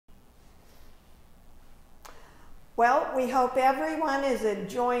Well, we hope everyone is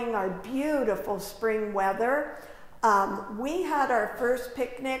enjoying our beautiful spring weather. We had our first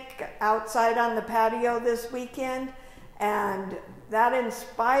picnic outside on the patio this weekend, and that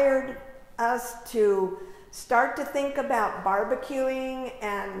inspired us to start to think about barbecuing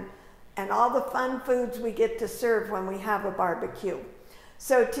and all the fun foods we get to serve when we have a barbecue.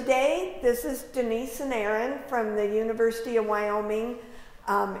 So today, this is Denise and Erin from the University of Wyoming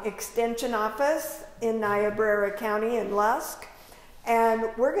Extension Office in Niobrara County in Lusk. And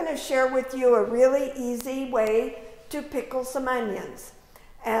we're going to share with you a really easy way to pickle some onions.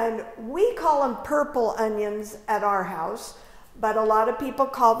 And we call them purple onions at our house, but a lot of people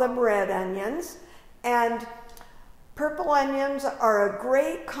call them red onions. And purple onions are a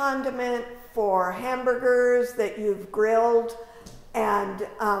great condiment for hamburgers that you've grilled. And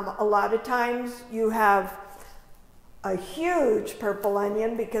a lot of times you have a huge purple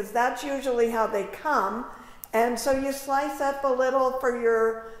onion because that's usually how they come. And so you slice up a little for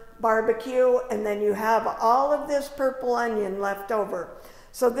your barbecue and then you have all of this purple onion left over.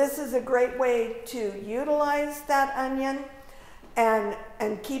 So this is a great way to utilize that onion and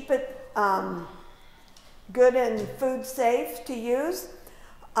keep it good and food safe to use.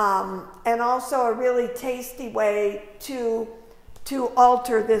 And also a really tasty way to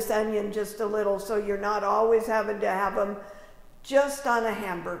alter this onion just a little so you're not always having to have them just on a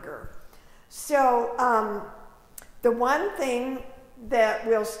hamburger. So the one thing that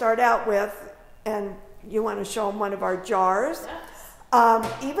we'll start out with, and you want to show them one of our jars.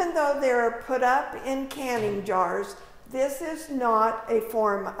 Yes. Even though they're put up in canning jars, this is not a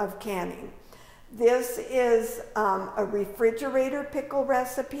form of canning. This is a refrigerator pickle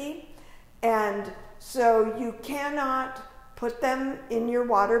recipe, and so you cannot put them in your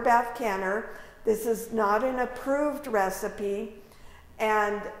water bath canner. This is not an approved recipe,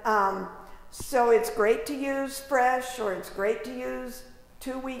 and so it's great to use fresh, or it's great to use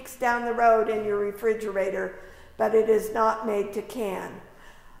 2 weeks down the road in your refrigerator, but it is not made to can.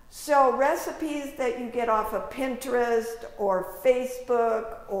 So recipes that you get off of Pinterest or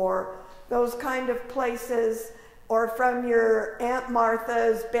Facebook or those kind of places, or from your Aunt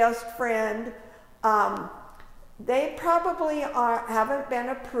Martha's best friend, they probably haven't been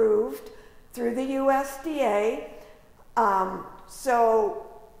approved through the USDA, so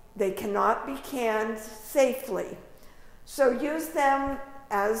they cannot be canned safely. So use them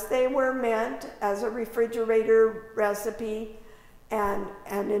as they were meant, as a refrigerator recipe, and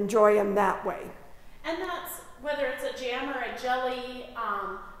enjoy them that way. And that's, whether it's a jam or a jelly,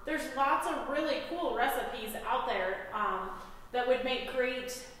 there's lots of really cool recipes out there that would make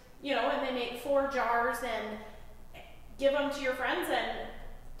great, and they make 4 jars and give them to your friends and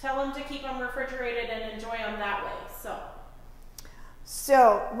tell them to keep them refrigerated and enjoy them that way.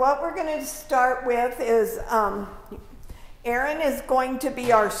 So what we're going to start with is Erin is going to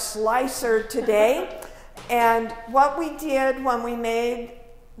be our slicer today. And what we did when we made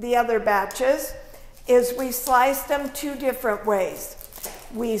the other batches is we sliced them 2 different ways.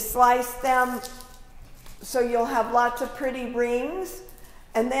 We sliced them so you'll have lots of pretty rings.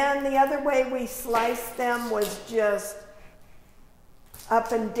 And then the other way we sliced them was just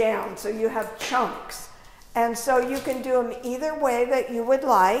up and down, so you have chunks. And so you can do them either way that you would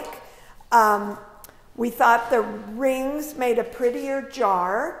like. We thought the rings made a prettier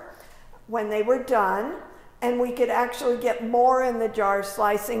jar when they were done, and we could actually get more in the jar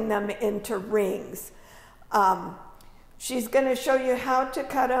slicing them into rings. She's going to show you how to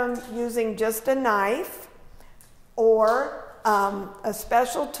cut them using just a knife or a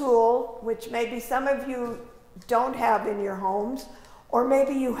special tool, which maybe some of you don't have in your homes, or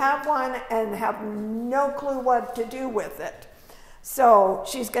maybe you have one and have no clue what to do with it. So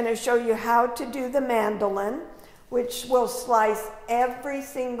she's going to show you how to do the mandolin, which will slice every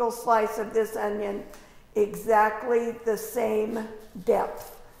single slice of this onion exactly the same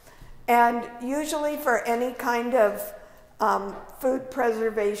depth. And usually for any kind of food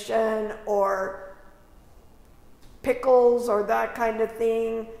preservation or pickles or that kind of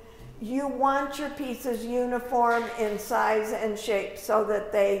thing, you want your pieces uniform in size and shape so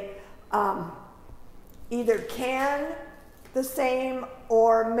that they either can the same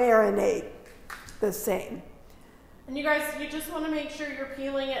or marinate the same. And you guys, you just want to make sure you're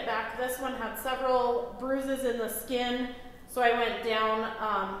peeling it back. This one had several bruises in the skin, so I went down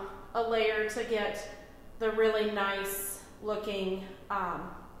a layer to get the really nice looking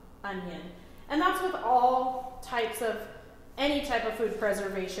onion. And that's with all types of, any type of food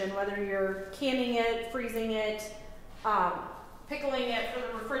preservation, whether you're canning it, freezing it, pickling it for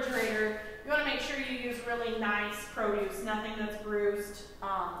the refrigerator. You want to make sure you use really nice produce, nothing that's bruised,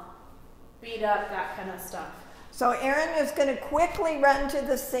 beat up, that kind of stuff. So Erin is going to quickly run to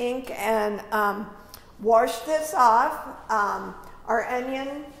the sink and wash this off. Our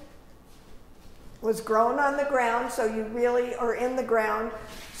onion was grown on the ground, so you really, or in the ground,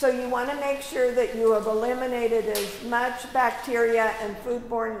 so you want to make sure that you have eliminated as much bacteria and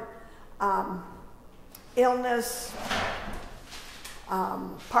foodborne illness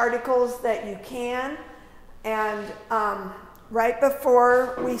particles that you can. And right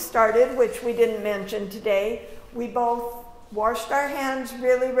before we started, which we didn't mention today, we both washed our hands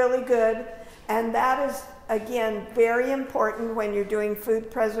really, really good. And that is, again, very important when you're doing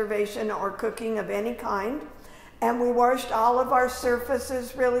food preservation or cooking of any kind. And we washed all of our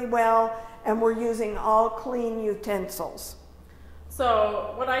surfaces really well, and we're using all clean utensils.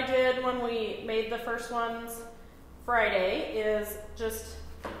 So what I did when we made the first ones Friday is just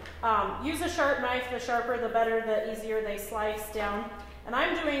use a sharp knife. The sharper the better, the easier they slice down. And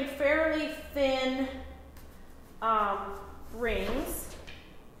I'm doing fairly thin rings.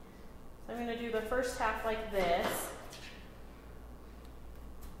 So I'm going to do the first half like this.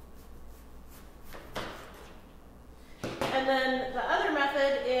 And then the other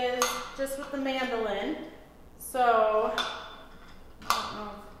method is just with the mandolin. So, I don't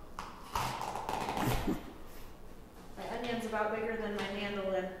know. My onion's about bigger than my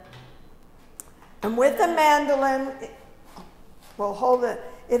mandolin. And with the mandolin, we'll hold it.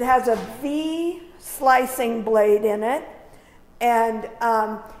 It has a V slicing blade in it, and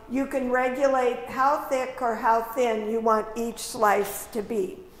you can regulate how thick or how thin you want each slice to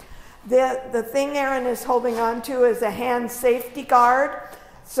be. The thing Erin is holding on to is a hand safety guard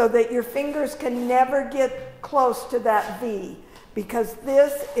so that your fingers can never get close to that V, because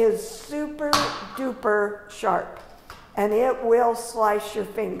this is super duper sharp and it will slice your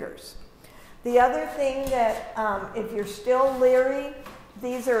fingers. The other thing that if you're still leery,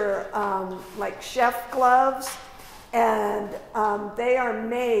 these are like chef gloves, and they are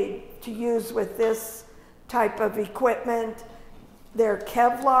made to use with this type of equipment. They're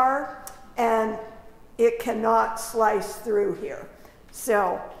Kevlar, and it cannot slice through here.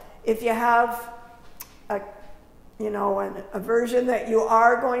 So if you have a version that you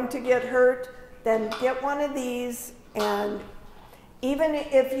are going to get hurt, then get one of these. And even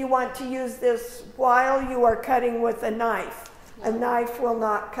if you want to use this while you are cutting with a knife will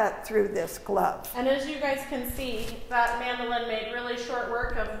not cut through this glove. And as you guys can see, that mandolin made really short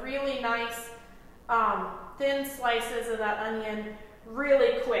work of really nice thin slices of that onion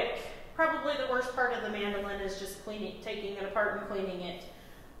really quick. Probably the worst part of the mandolin is just taking it apart and cleaning it.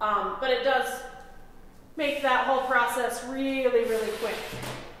 But it does make that whole process really, really quick.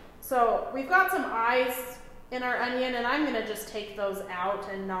 So we've got some eyes in our onion, and I'm gonna just take those out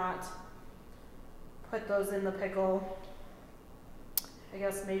and not put those in the pickle. I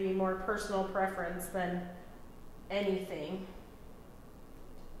guess maybe more personal preference than anything.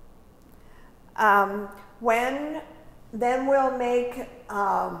 Then we'll make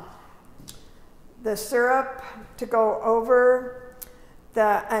the syrup to go over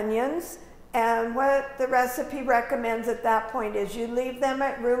the onions. And what the recipe recommends at that point is you leave them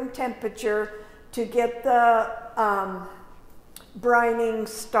at room temperature to get the brining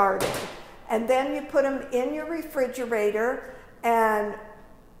started. And then you put them in your refrigerator, and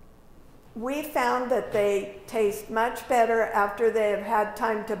we found that they taste much better after they have had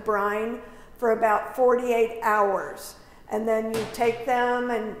time to brine for about 48 hours. And then you take them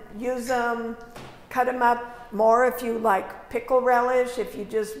and use them, cut them up more if you like pickle relish, if you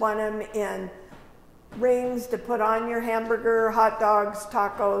just want them in rings to put on your hamburger, hot dogs,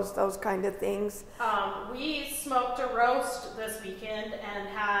 tacos, those kind of things. We smoked a roast this weekend and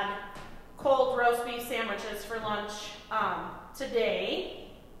had cold roast beef sandwiches for lunch today.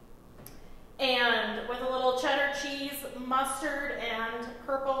 And with a little cheddar cheese, mustard, and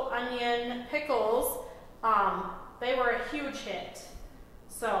purple onion pickles, they were a huge hit.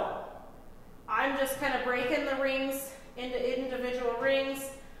 So I'm just kind of breaking the rings into individual rings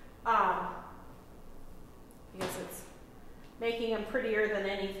because it's making them prettier than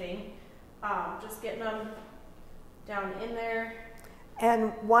anything. Just getting them down in there.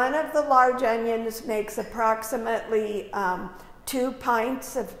 And one of the large onions makes approximately 2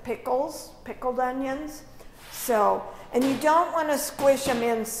 pints of pickled onions. So, and you don't want to squish them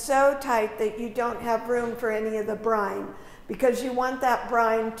in so tight that you don't have room for any of the brine, because you want that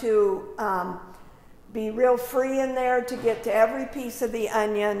brine to be real free in there to get to every piece of the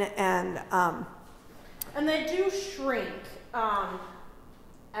onion. And they do shrink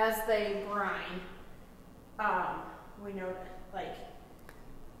as they brine. We know that, like,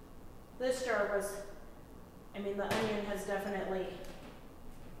 this jar was, the onion has definitely.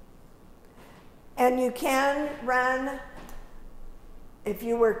 And you can run, if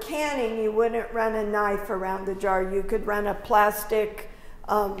you were canning, you wouldn't run a knife around the jar. You could run a plastic,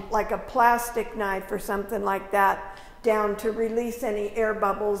 like a plastic knife or something like that down to release any air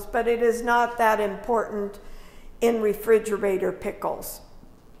bubbles, but it is not that important in refrigerator pickles.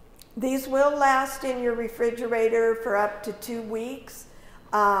 These will last in your refrigerator for up to 2 weeks,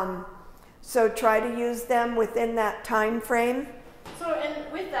 so try to use them within that time frame. So,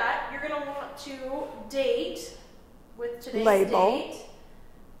 and with that, you're going to want to date with today's label. Date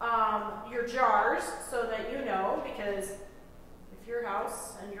your jars so that you know, because if your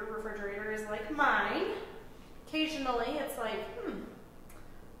house and your refrigerator is like mine, occasionally it's like,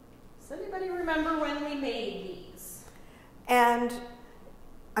 does anybody remember when we made these? And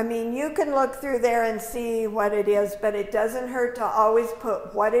I mean, you can look through there and see what it is, but it doesn't hurt to always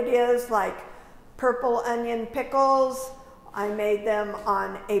put what it is, like purple onion pickles. I made them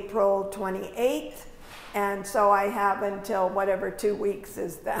on April 28th, and so I have until whatever 2 weeks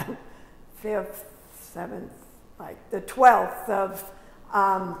is then, 5th, 7th, like the 12th of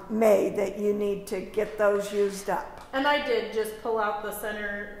May that you need to get those used up. And I did just pull out the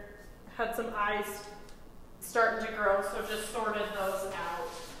center, had some eyes starting to grow, so just sorted those out.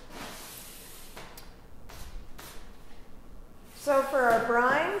 So for our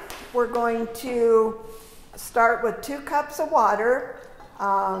brine, we're going to start with 2 cups of water,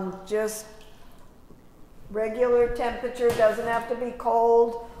 just regular temperature, doesn't have to be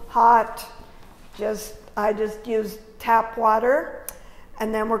cold, hot, I just use tap water.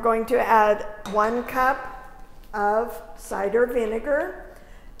 And then we're going to add 1 cup of cider vinegar.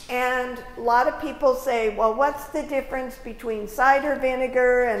 And a lot of people say, well, what's the difference between cider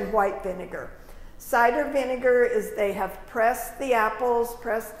vinegar and white vinegar? Cider vinegar is they have pressed the apples,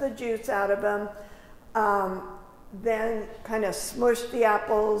 pressed the juice out of them, then kind of smush the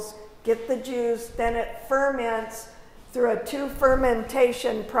apples, get the juice, then it ferments through a 2-step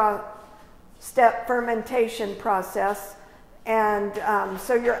fermentation process. And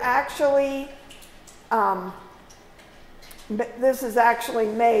so you're actually, this is actually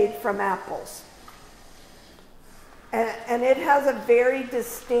made from apples. And it has a very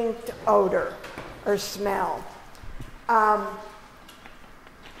distinct odor or smell.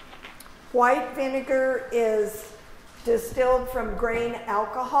 White vinegar is distilled from grain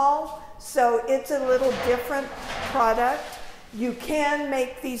alcohol, so it's a little different product. You can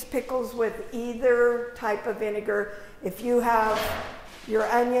make these pickles with either type of vinegar. If you have your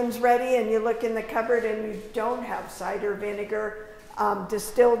onions ready and you look in the cupboard and you don't have cider vinegar,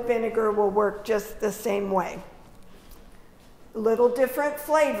 distilled vinegar will work just the same way. A little different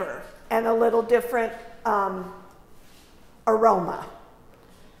flavor and a little different aroma.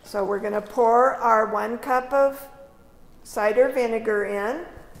 So we're going to pour our 1 cup of cider vinegar in.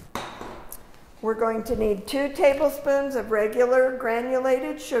 We're going to need 2 tablespoons of regular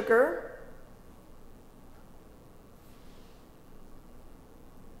granulated sugar.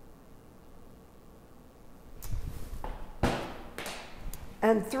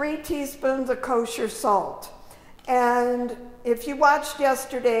 And 3 teaspoons of kosher salt. And if you watched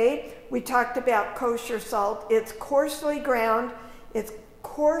yesterday, we talked about kosher salt. It's coarsely ground. It's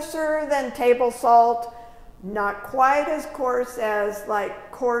coarser than table salt, not quite as coarse as like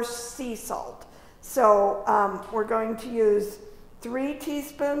coarse sea salt. So we're going to use 3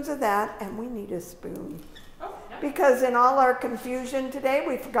 teaspoons of that, and we need a spoon. Oh, yeah. Because in all our confusion today,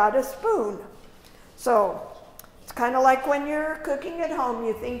 we forgot a spoon. So it's kind of like when you're cooking at home,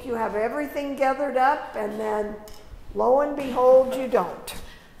 you think you have everything gathered up, and then lo and behold, you don't.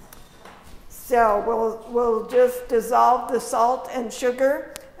 So we'll just dissolve the salt and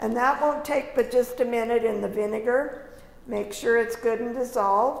sugar, and that won't take but just a minute in the vinegar. Make sure it's good and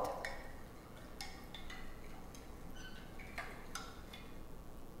dissolved.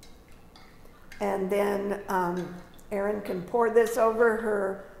 And then Erin can pour this over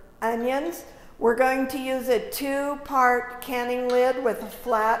her onions. We're going to use a 2-part canning lid with a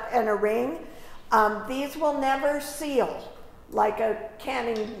flat and a ring. These will never seal like a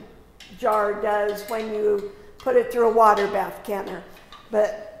canning jar does when you put it through a water bath canner.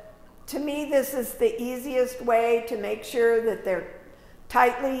 But to me, this is the easiest way to make sure that they're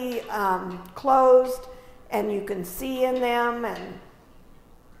tightly closed and you can see in them. And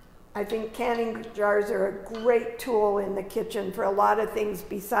I think canning jars are a great tool in the kitchen for a lot of things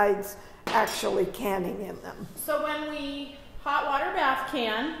besides actually canning in them. So when we hot water bath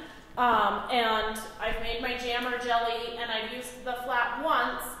can, and I've made my jam or jelly and I've used the flat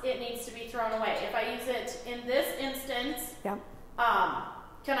once, it needs to be thrown away. If I use it in this instance, Yep.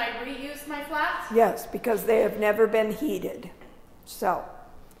 Can I reuse my flats? Yes, because they have never been heated. So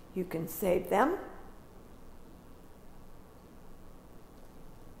you can save them.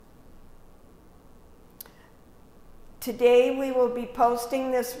 Today we will be posting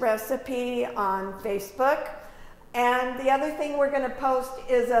this recipe on Facebook. And the other thing we're going to post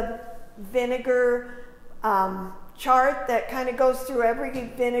is a vinegar chart that kind of goes through every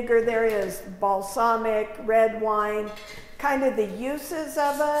vinegar there is, balsamic, red wine, kind of the uses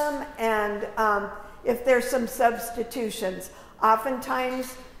of them, and if there's some substitutions.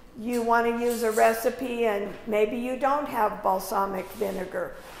 Oftentimes you want to use a recipe and maybe you don't have balsamic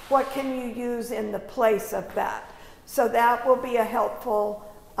vinegar. What can you use in the place of that? So that will be a helpful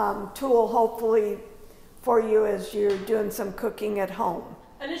tool, hopefully, for you as you're doing some cooking at home.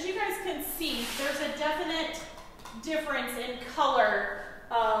 And as you guys can see, there's a definite difference in color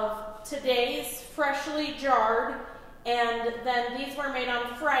of today's freshly jarred, and then these were made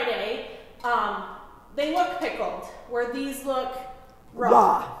on Friday. They look pickled, where these look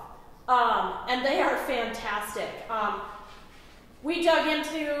raw. And they are fantastic. We dug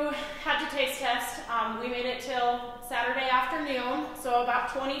into, had to taste test. We made it till Saturday afternoon, so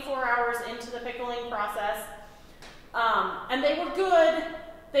about 24 hours into the pickling process. And they were good.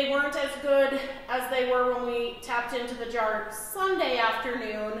 They weren't as good as they were when we tapped into the jar Sunday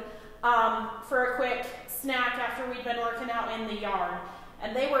afternoon for a quick snack after we'd been working out in the yard.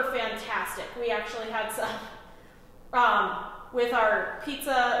 And they were fantastic. We actually had some with our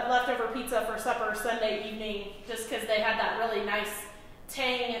pizza, leftover pizza for supper Sunday evening, just because they had that really nice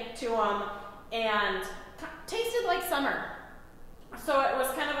tang to them and tasted like summer. So it was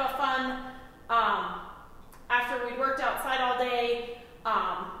kind of a fun, after we'd worked outside all day,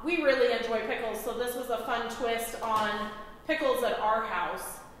 we really enjoy pickles, so this was a fun twist on pickles at our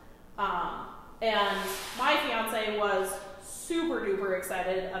house. And my fiance was super duper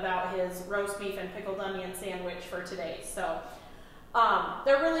excited about his roast beef and pickled onion sandwich for today. So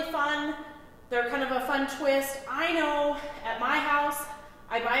they're really fun. They're kind of a fun twist. I know at my house,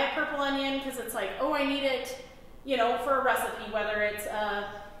 I buy a purple onion because it's like, oh, I need it, you know, for a recipe, whether it's, I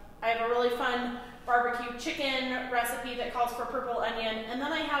have a really fun barbecue chicken recipe that calls for purple onion, and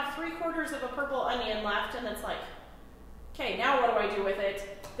then I have 3/4 of a purple onion left, and it's like, okay, now what do I do with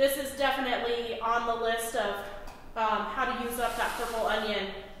it? This is definitely on the list of how to use up that purple onion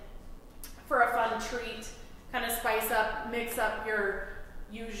for a fun treat, kind of spice up, mix up your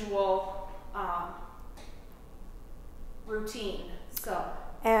usual routine. So.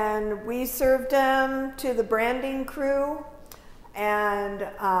 And we served them to the branding crew, and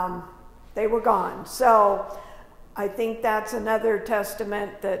they were gone. So I think that's another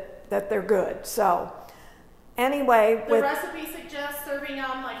testament that they're good. So anyway, the recipe suggests serving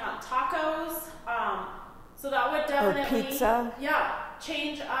them like on tacos. So that would definitely, or pizza. Yeah,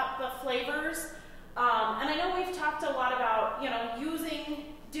 change up the flavors. And I know we've talked a lot about, you know,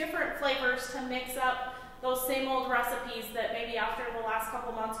 using different flavors to mix up those same old recipes that maybe after the last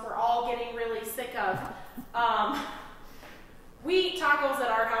couple months we're all getting really sick of. We eat tacos at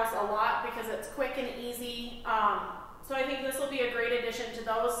our house a lot because it's quick and easy. So I think this will be a great addition to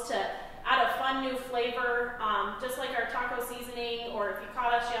those to add a fun new flavor, just like our taco seasoning, or if you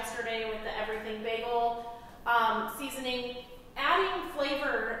caught us yesterday with the everything bagel seasoning, adding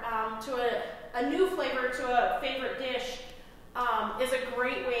flavor to a new flavor to a favorite dish is a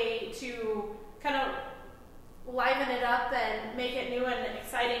great way to kind of liven it up and make it new and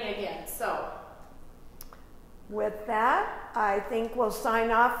exciting again. So with that, I think we'll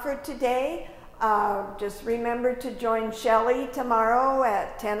sign off for today. Just remember to join Shelley tomorrow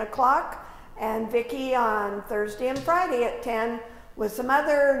at 10 o'clock and Vicki on Thursday and Friday at 10 with some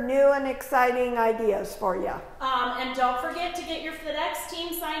other new and exciting ideas for you. And don't forget to get your FedEx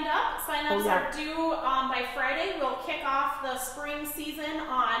team signed up. Sign-ups are due by Friday. We'll kick off the spring season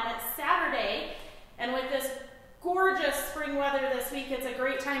on Saturday. And with this gorgeous spring weather this week, it's a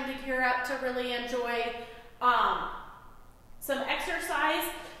great time to gear up to really enjoy some exercise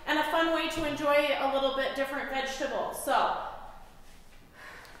and a fun way to enjoy a little bit different vegetables. So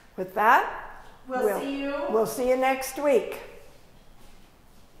with that, we'll see you next week.